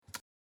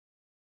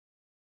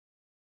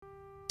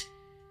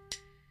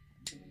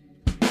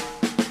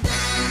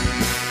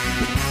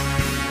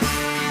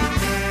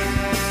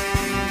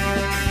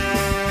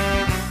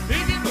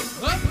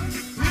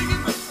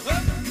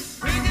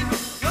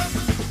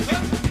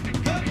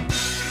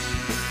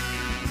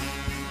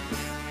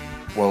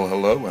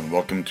Hello and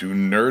welcome to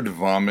Nerd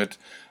Vomit.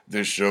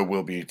 This show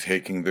will be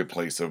taking the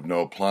place of No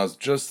Applause,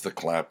 Just the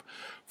Clap,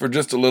 for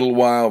just a little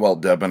while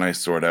Deb and I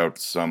sort out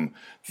some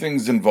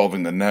things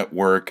involving the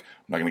network.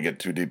 I'm not going to get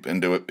too deep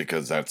into it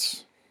because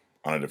that's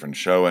on a different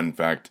show, in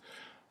fact,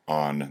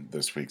 on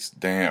this week's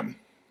Damn.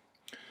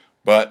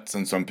 But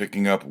since I'm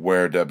picking up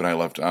where Deb and I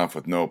left off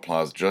with No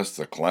Applause, Just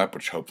the Clap,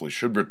 which hopefully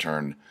should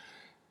return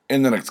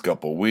in the next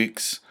couple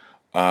weeks,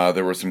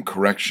 there were some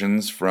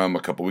corrections from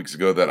a couple weeks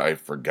ago that I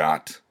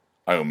forgot.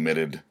 I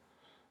omitted.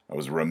 I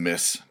was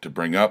remiss to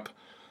bring up.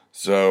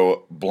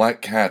 So,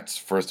 Black Cat's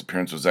first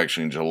appearance was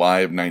actually in July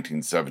of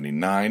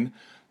 1979.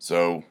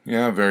 So,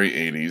 yeah, very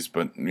 80s,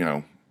 but,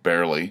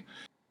 barely.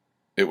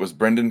 It was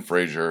Brendan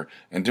Fraser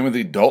and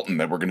Timothy Dalton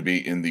that were going to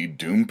be in the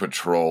Doom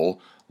Patrol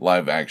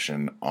live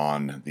action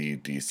on the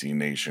DC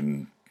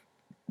Nation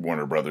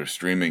Warner Brothers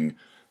streaming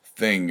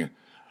thing.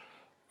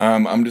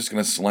 I'm just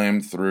going to slam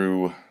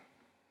through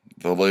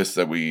the list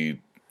that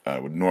we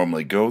would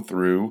normally go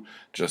through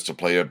just to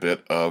play a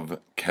bit of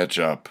catch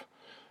up.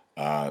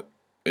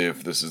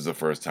 If this is the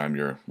first time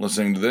you're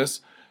listening to this,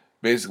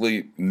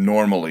 basically,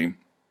 normally,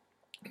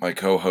 my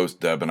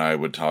co-host Deb and I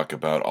would talk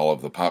about all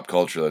of the pop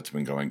culture that's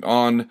been going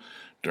on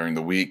during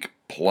the week,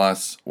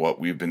 plus what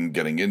we've been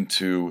getting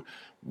into,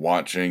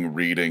 watching,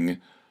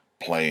 reading,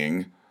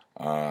 playing,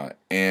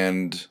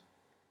 and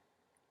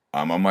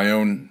I'm on my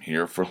own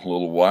here for a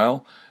little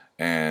while,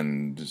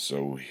 and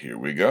so here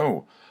we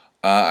go.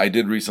 I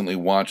did recently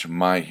watch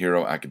My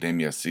Hero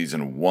Academia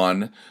Season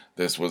 1.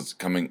 This was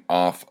coming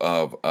off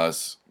of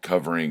us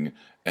covering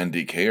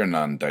NDK, or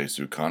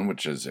Non-Daisukan,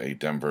 which is a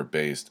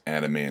Denver-based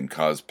anime and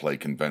cosplay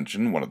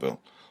convention, one of the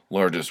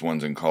largest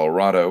ones in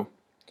Colorado.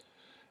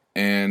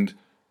 And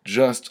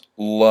just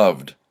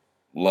loved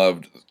a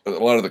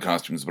lot of the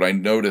costumes, but I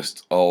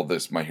noticed all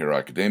this My Hero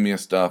Academia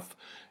stuff.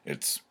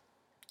 It's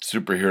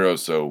superheroes,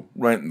 so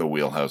right in the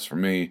wheelhouse for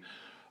me.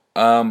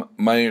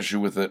 My issue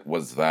with it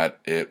was that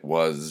it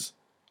was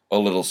a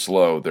little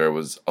slow. There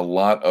was a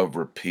lot of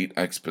repeat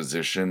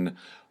exposition,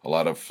 a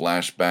lot of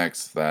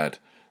flashbacks that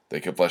they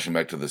kept flashing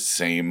back to the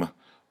same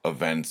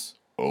events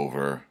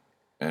over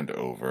and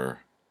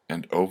over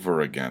and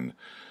over again.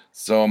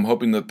 So I'm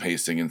hoping the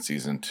pacing in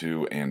season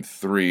 2 and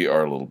 3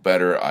 are a little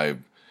better.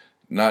 I've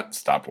not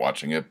stopped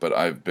watching it, but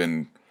I've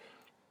been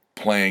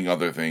playing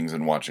other things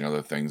and watching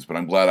other things, but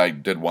I'm glad I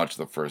did watch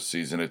the first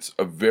season. It's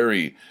a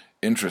very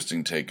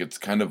interesting take. It's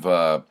kind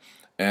of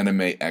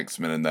anime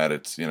X-Men in that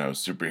it's,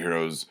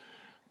 superheroes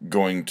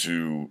going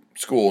to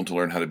school to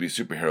learn how to be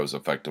superheroes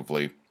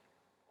effectively.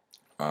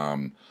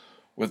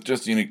 With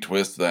just a unique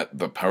twist that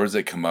the powers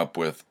they come up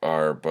with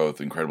are both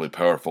incredibly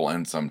powerful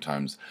and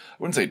sometimes, I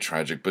wouldn't say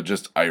tragic, but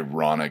just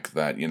ironic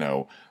that,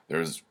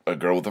 there's a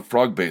girl with the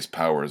frog-based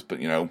powers, but,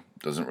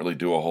 doesn't really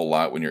do a whole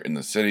lot when you're in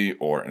the city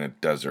or in a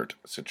desert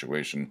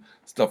situation,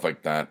 stuff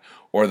like that.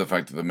 Or the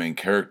fact that the main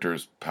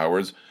character's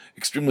powers,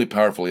 extremely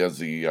powerful, he has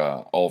the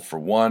All for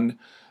One,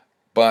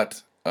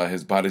 but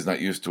his body's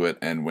not used to it,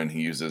 and when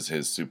he uses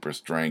his super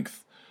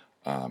strength,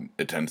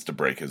 it tends to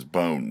break his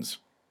bones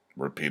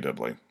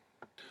repeatedly.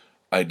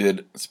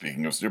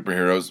 Speaking of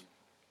superheroes,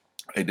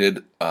 I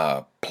did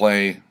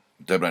play,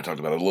 Deb and I talked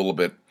about it a little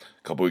bit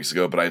a couple weeks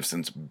ago, but I've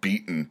since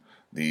beaten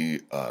the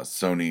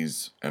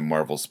Sony's and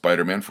Marvel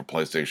Spider-Man for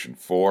PlayStation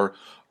 4.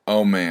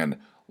 Oh man,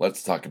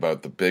 let's talk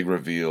about the big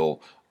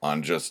reveal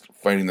on just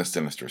fighting the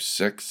Sinister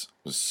Six.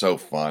 It was so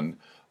fun,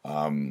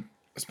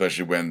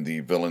 especially when the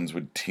villains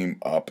would team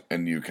up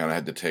and you kind of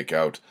had to take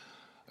out,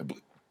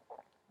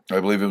 I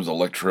believe it was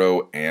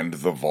Electro and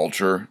the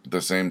Vulture at the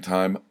same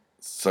time.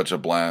 Such a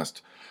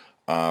blast.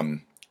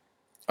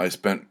 I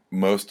spent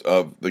most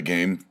of the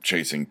game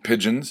chasing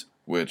pigeons,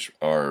 which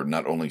are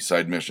not only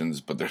side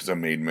missions, but there's a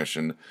main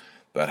mission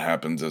that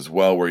happens as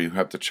well where you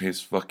have to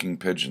chase fucking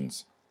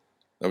pigeons.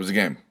 That was a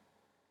game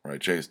where I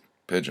chased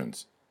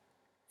pigeons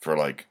for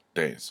like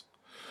days.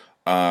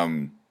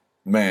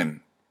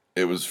 Man,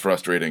 it was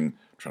frustrating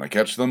trying to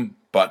catch them,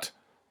 but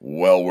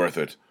well worth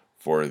it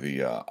for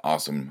the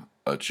awesome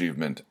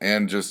achievement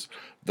and just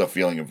the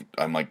feeling of,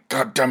 I'm like,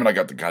 God damn it, I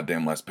got the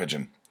goddamn last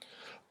pigeon.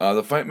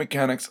 The fight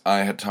mechanics I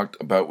had talked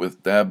about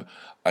with Deb.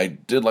 I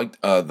did like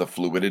the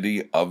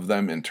fluidity of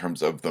them in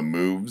terms of the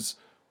moves.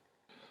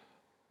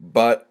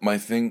 But my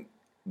thing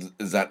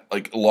is that,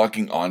 like,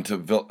 locking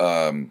onto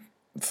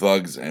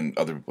thugs and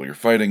other people you're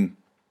fighting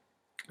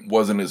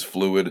wasn't as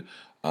fluid.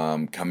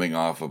 Coming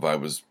off of, I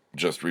was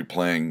just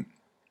replaying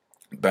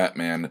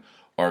Batman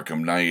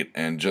Arkham Knight,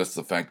 and just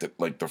the fact that,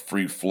 like, the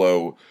free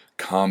flow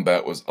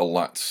combat was a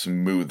lot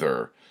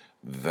smoother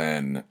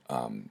than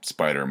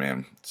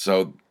Spider-Man.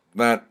 So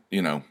that,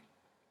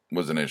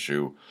 was an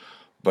issue.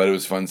 But it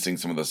was fun seeing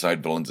some of the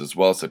side villains as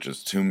well, such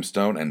as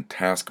Tombstone and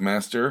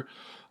Taskmaster.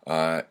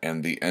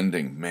 And the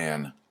ending,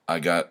 man, I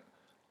got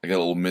a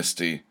little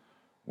misty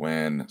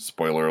when,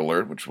 spoiler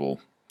alert, which we'll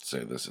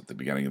say this at the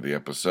beginning of the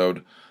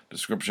episode,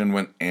 description,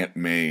 when Aunt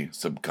May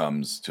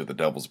succumbs to the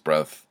Devil's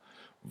Breath,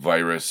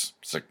 virus,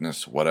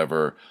 sickness,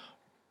 whatever,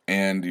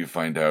 and you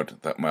find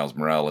out that Miles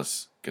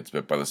Morales gets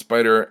bit by the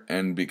spider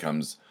and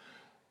becomes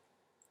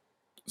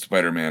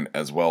Spider-Man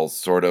as well,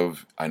 sort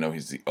of. I know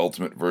he's the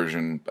ultimate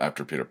version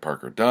after Peter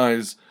Parker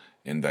dies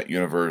in that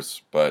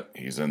universe, but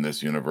he's in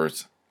this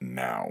universe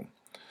now.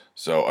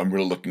 So I'm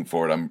really looking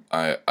forward.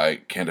 I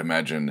can't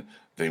imagine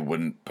they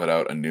wouldn't put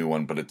out a new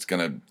one, but it's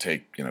gonna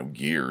take,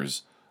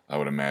 years, I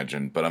would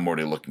imagine. But I'm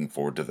already looking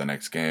forward to the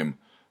next game.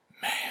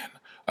 Man,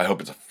 I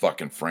hope it's a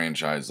fucking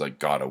franchise like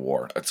God of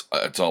War.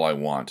 That's all I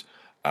want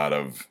out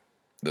of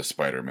the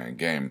Spider-Man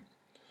game.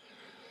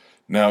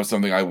 Now,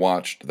 something I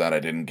watched that I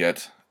didn't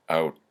get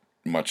out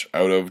much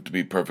out of, to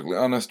be perfectly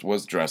honest,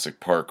 was Jurassic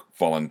Park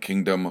Fallen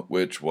Kingdom,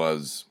 which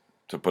was,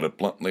 to put it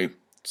bluntly,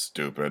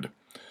 stupid.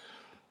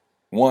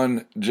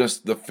 One,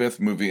 just the fifth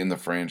movie in the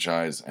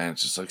franchise, and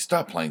it's just like,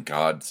 stop playing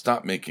God,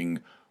 stop making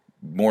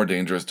more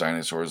dangerous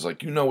dinosaurs.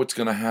 Like, you know what's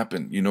gonna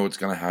happen. You know what's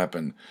gonna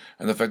happen.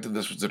 And the fact that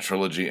this was a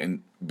trilogy,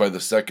 and by the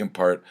second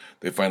part,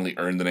 they finally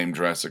earned the name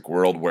Jurassic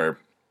World, where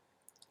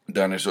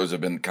dinosaurs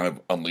have been kind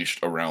of unleashed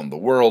around the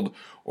world,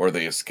 or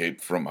they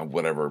escaped from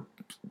whatever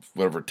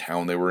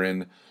town they were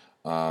in.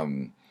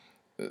 Um,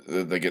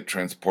 they get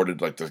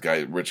transported like this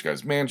rich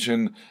guy's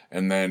mansion,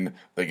 and then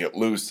they get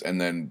loose,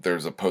 and then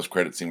there's a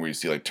post-credit scene where you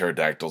see like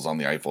pterodactyls on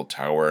the Eiffel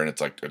Tower, and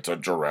it's like it's a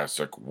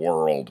Jurassic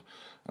World.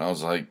 And I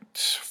was like,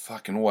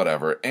 fucking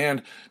whatever.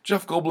 And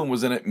Jeff Goldblum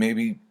was in it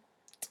maybe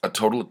a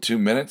total of 2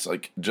 minutes,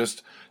 like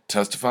just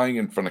testifying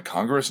in front of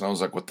Congress, and I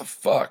was like, what the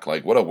fuck?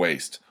 Like, what a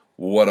waste.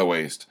 What a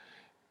waste,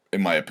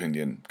 in my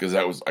opinion, because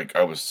that was like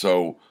I was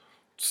so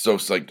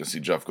psyched to see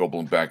Jeff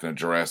Goldblum back in a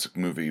Jurassic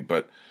movie,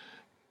 but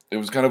it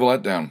was kind of a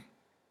letdown.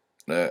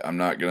 I'm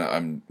not gonna.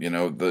 I'm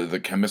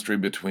the chemistry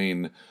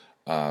between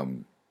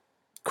um,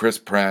 Chris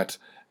Pratt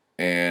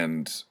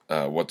and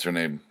what's her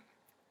name,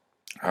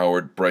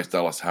 Howard Bryce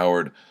Dallas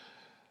Howard.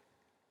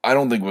 I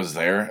don't think was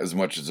there as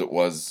much as it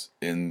was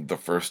in the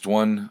first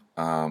one.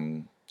 I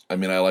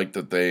mean, I like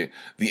that the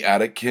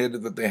attic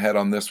kid that they had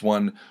on this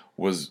one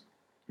was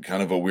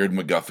kind of a weird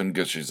MacGuffin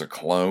because she's a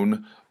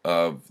clone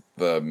of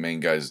the main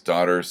guy's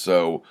daughter.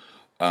 So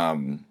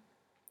um,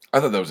 I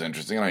thought that was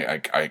interesting,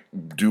 and I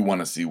do want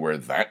to see where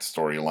that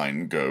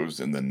storyline goes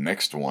in the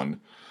next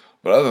one.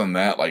 But other than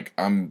that, like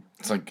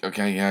it's like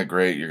okay, yeah,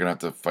 great. You're gonna have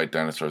to fight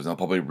dinosaurs, and they'll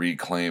probably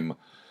reclaim.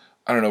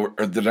 I don't know.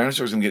 Are the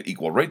dinosaurs gonna get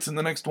equal rights in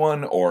the next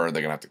one, or are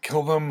they gonna have to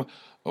kill them,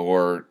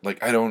 or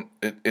like I don't.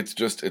 It's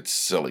just it's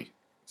silly,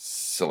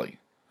 silly.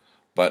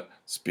 But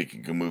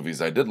speaking of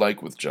movies I did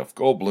like with Jeff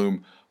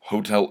Goldblum,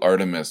 Hotel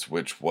Artemis,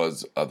 which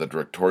was the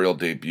directorial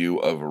debut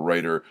of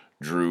writer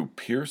Drew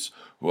Pearce,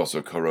 who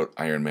also co wrote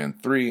Iron Man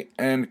 3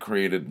 and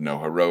created No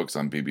Heroics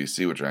on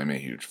BBC, which I'm a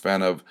huge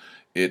fan of.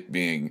 It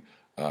being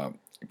uh,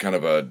 kind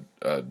of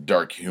a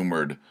dark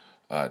humored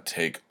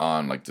take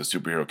on like the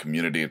superhero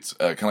community. It's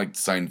kind of like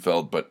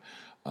Seinfeld, but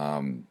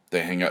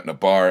they hang out in a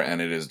bar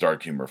and it is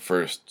dark humor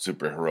first,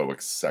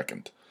 superheroics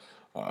second,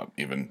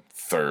 even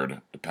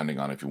third, depending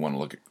on if you want to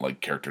look at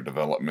like character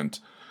development.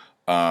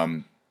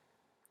 Um,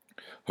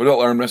 Hotel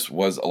Artemis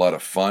was a lot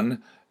of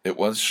fun. It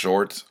was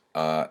short,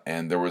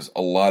 and there was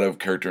a lot of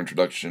character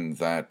introduction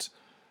that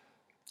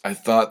I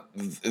thought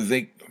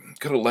they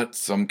could have let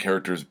some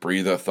characters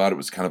breathe. I thought it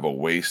was kind of a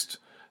waste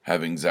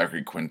having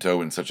Zachary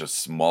Quinto in such a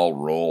small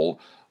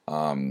role.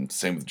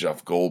 Same with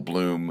Jeff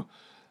Goldblum.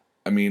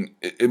 I mean,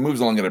 it moves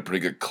along at a pretty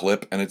good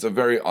clip, and it's a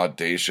very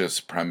audacious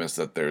premise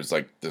that there's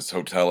like this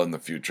hotel in the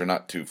future,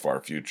 not too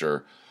far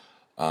future,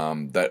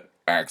 that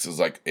acts as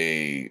like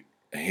a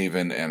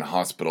haven and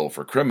hospital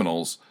for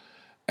criminals.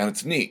 And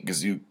it's neat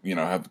because you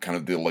have kind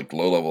of the like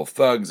low level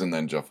thugs, and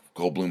then Jeff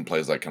Goldblum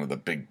plays like kind of the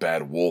big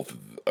bad wolf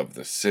of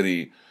the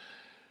city.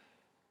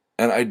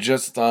 And I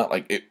just thought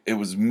like it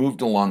was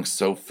moved along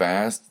so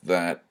fast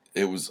that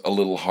it was a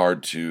little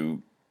hard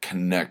to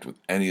connect with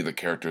any of the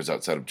characters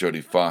outside of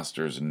Jodie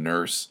Foster's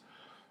nurse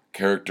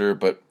character.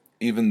 But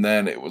even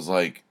then, it was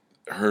like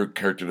her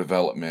character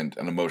development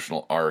and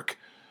emotional arc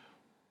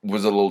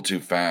was a little too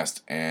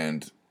fast.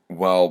 And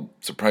while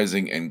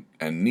surprising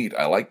and neat,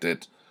 I liked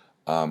it.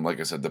 Like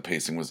I said, the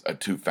pacing was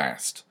too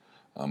fast.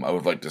 I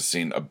would like to have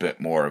seen a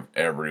bit more of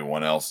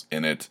everyone else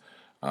in it.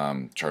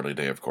 Charlie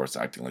Day, of course,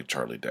 acting like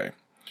Charlie Day.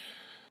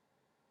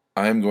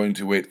 I'm going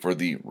to wait for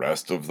the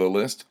rest of the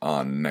list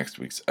on next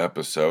week's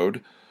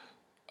episode.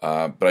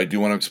 But I do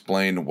want to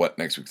explain what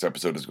next week's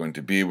episode is going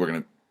to be.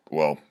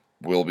 I'll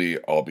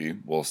be,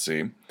 we'll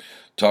see.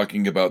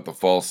 Talking about the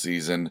fall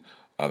season.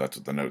 That's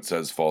what the note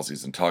says, fall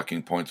season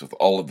talking points with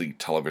all of the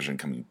television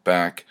coming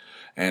back.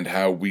 And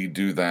how we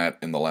do that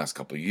in the last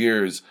couple of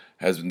years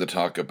has been to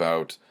talk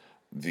about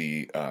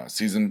the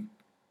season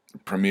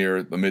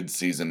premiere, the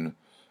mid-season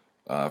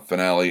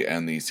finale,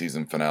 and the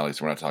season finale.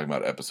 So we're not talking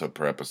about episode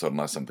per episode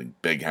unless something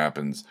big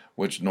happens,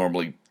 which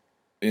normally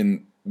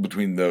in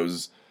between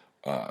those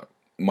uh,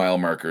 mile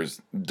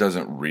markers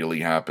doesn't really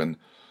happen.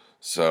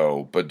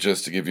 So, but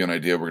just to give you an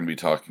idea, we're going to be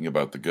talking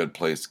about The Good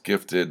Place,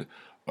 Gifted,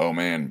 oh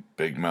man,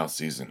 Big Mouth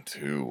Season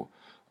 2,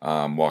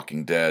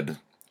 Walking Dead,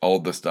 all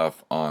of the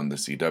stuff on the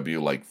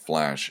CW like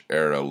Flash,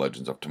 Arrow,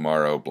 Legends of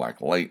Tomorrow, Black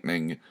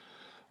Lightning,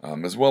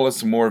 as well as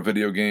some more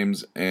video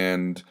games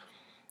and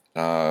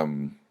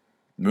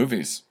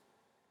movies.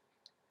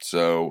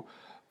 So,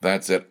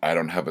 That's it. I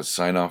don't have a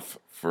sign-off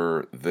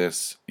for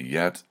this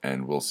yet,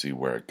 and we'll see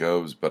where it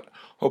goes, but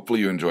hopefully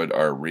you enjoyed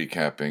our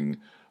recapping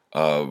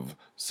of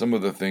some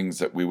of the things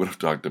that we would have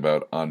talked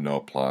about on No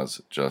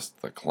Applause,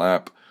 Just the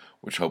Clap,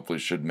 which hopefully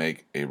should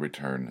make a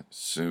return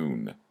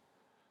soon.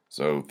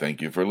 So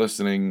thank you for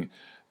listening,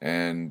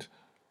 and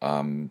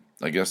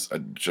I guess,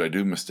 should I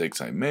do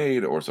Mistakes I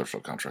Made or Social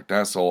Contract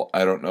Asshole?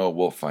 I don't know.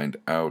 We'll find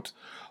out.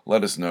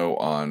 Let us know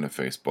on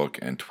Facebook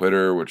and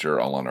Twitter, which are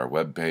all on our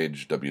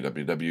webpage,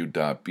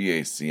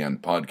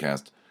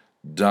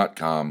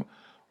 www.bacnpodcast.com,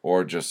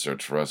 or just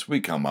search for us. We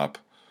come up.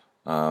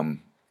 I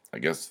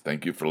guess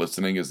thank you for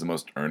listening is the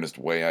most earnest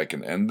way I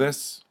can end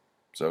this.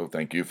 So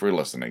thank you for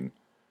listening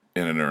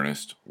in an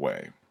earnest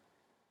way.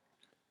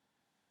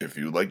 If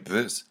you liked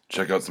this,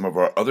 check out some of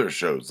our other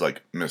shows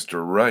like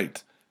Mr.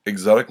 Right,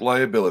 Exotic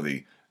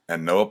Liability,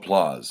 and No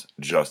Applause,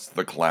 Just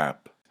the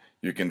Clap.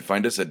 You can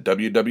find us at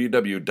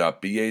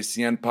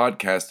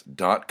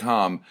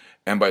www.bacnpodcast.com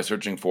and by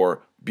searching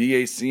for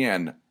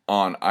BACN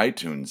on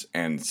iTunes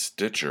and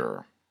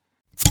Stitcher.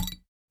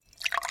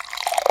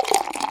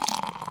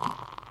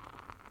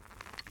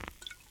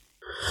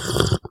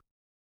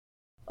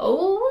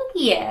 Oh,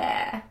 yeah.